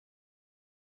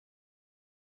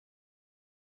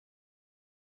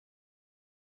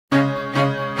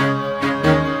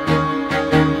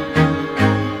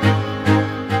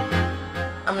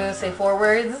say 4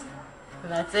 words.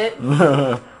 And that's it.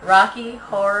 Rocky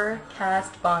Horror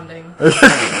Cast Bonding.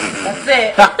 That's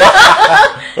it.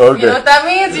 Okay. You know what that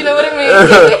means? You know what it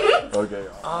means. Okay.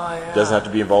 Oh, yeah. Doesn't have to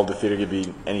be involved with theater. It could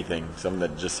be anything. Something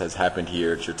that just has happened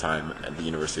here at your time at the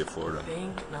University of Florida. I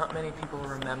think not many people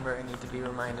remember and need to be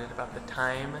reminded about the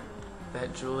time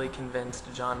that Julie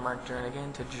convinced John Mark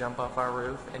Jernigan to jump off our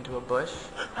roof into a bush,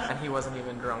 and he wasn't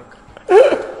even drunk.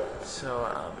 So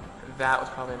that was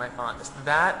probably my fondest.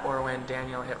 That, or when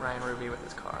Daniel hit Ryan Ruby with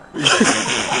his car.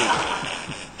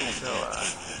 So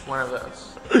one of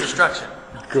those. Destruction.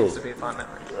 Cool. Used to be a fond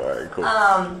memory. All right, cool.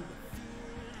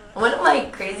 One of my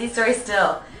crazy stories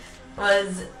still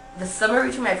was the summer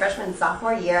between my freshman and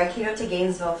sophomore year. I came up to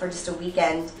Gainesville for just a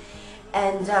weekend,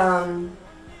 and me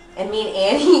and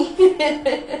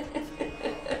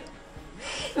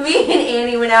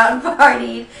Annie, went out and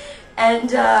partied,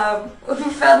 and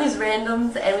we found these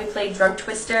randoms, and we played Drunk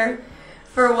Twister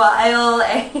for a while,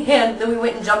 and then we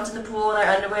went and jumped in the pool in our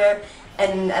underwear.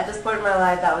 And at this point in my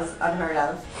life, that was unheard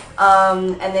of.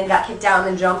 And then got kicked out and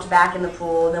then jumped back in the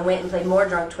pool, and then went and played more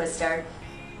Drunk Twister.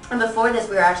 And before this,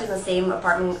 we were actually in the same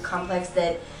apartment complex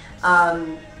that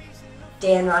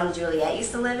Dan, Ron, and Juliet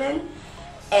used to live in.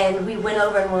 And we went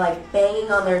over and were like banging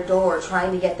on their door,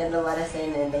 trying to get them to let us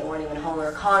in, and they weren't even home. We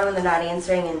were calling when they're not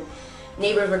answering, and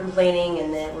neighbors were complaining,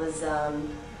 and it was a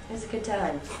good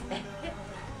time.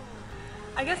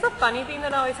 I guess the funny thing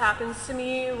that always happens to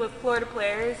me with Florida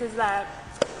players is that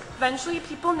eventually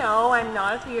people know I'm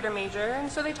not a theater major, and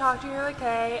so they talk to you, you're like,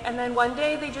 hey, and then one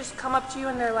day they just come up to you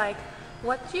and they're like,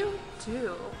 what do you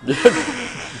do?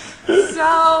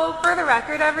 So, for the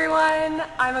record, everyone,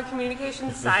 I'm a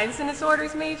communications science and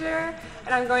disorders major,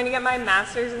 and I'm going to get my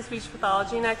master's in speech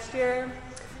pathology next year.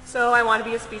 So I want to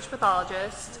be a speech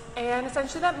pathologist, and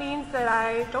essentially that means that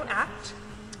I don't act,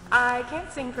 I can't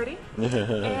sing pretty,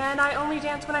 and I only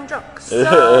dance when I'm drunk.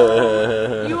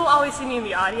 So you will always see me in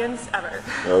the audience, ever.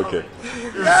 Okay.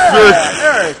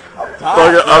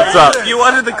 Up top. You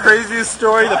wanted the craziest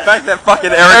story? The fact that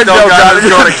fucking Eric Delgado is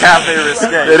going to Cafe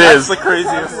Risque. That's the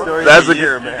craziest story of the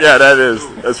year, man. Yeah, that is.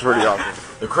 That's pretty awesome.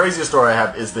 The craziest story I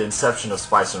have is the inception of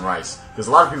Spice and Rice, because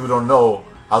a lot of people don't know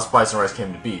how Spice and Rice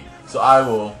came to be. So I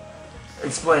will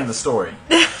explain the story.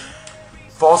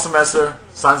 Fall semester,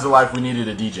 Signs of Life, we needed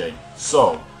a DJ.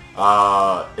 So,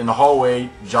 in the hallway,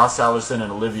 Josh Salerson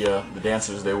and Olivia, the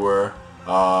dancers, they were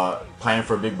planning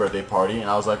for a big birthday party, and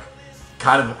I was like,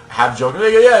 kind of half joking,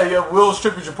 yeah, we'll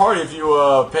strip at your party if you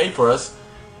pay for us.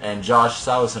 And Josh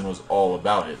Salerson was all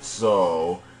about it.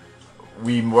 So,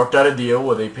 we worked out a deal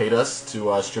where they paid us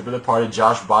to strip at the party.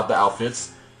 Josh bought the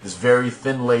outfits, this very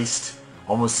thin-laced,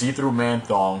 almost see-through man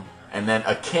thong, and then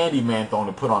a candy man thong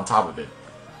to put on top of it.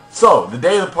 So the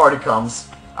day the party comes,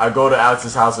 I go to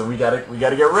Alex's house and we gotta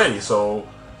get ready. So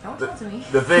the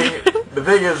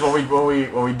thing is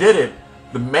when we did it,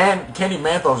 the candy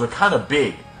man thongs are kind of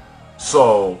big,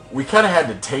 so we kind of had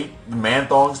to tape the man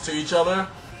thongs to each other.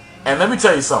 And let me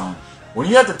tell you something: when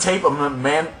you have to tape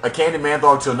a candy man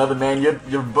thong to another man,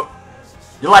 you're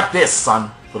like this,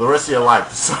 son, for the rest of your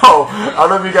life. So I don't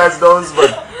know if you guys know this,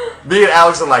 but me and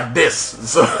Alex are like this.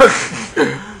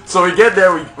 So we get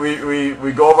there,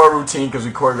 we go over our routine because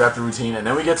we choreographed the routine, and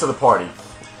then we get to the party.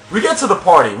 We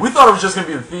thought it was just going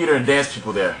to be the theater and dance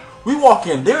people there. We walk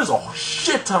in, there's a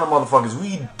shit ton of motherfuckers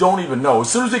we don't even know.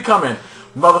 As soon as we come in,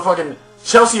 motherfucking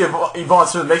Chelsea Yvonne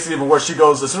Smith makes it even worse. She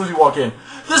goes, as soon as we walk in,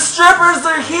 the strippers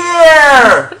are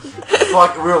here!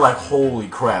 Fuck, we were like, holy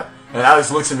crap. And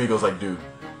Alex looks at me and goes like, dude,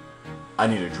 I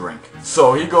need a drink.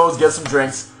 So he goes, gets some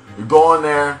drinks, we go in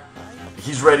there,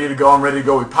 he's ready to go, I'm ready to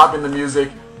go, we pop in the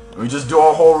music, we just do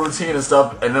our whole routine and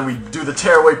stuff, and then we do the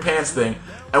tearaway pants thing.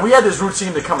 And we had this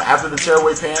routine to come after the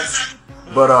tearaway pants,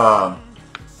 but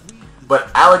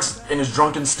Alex, in his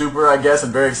drunken stupor, I guess,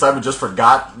 and very excited, just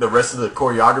forgot the rest of the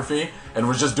choreography and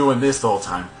was just doing this the whole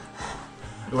time.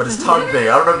 With his tongue thing.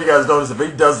 I don't know if you guys noticed it, but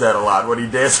he does that a lot when he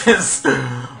dances.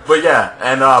 But yeah,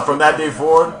 and from that day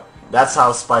forward, that's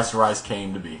how Spice and Rice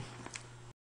came to be.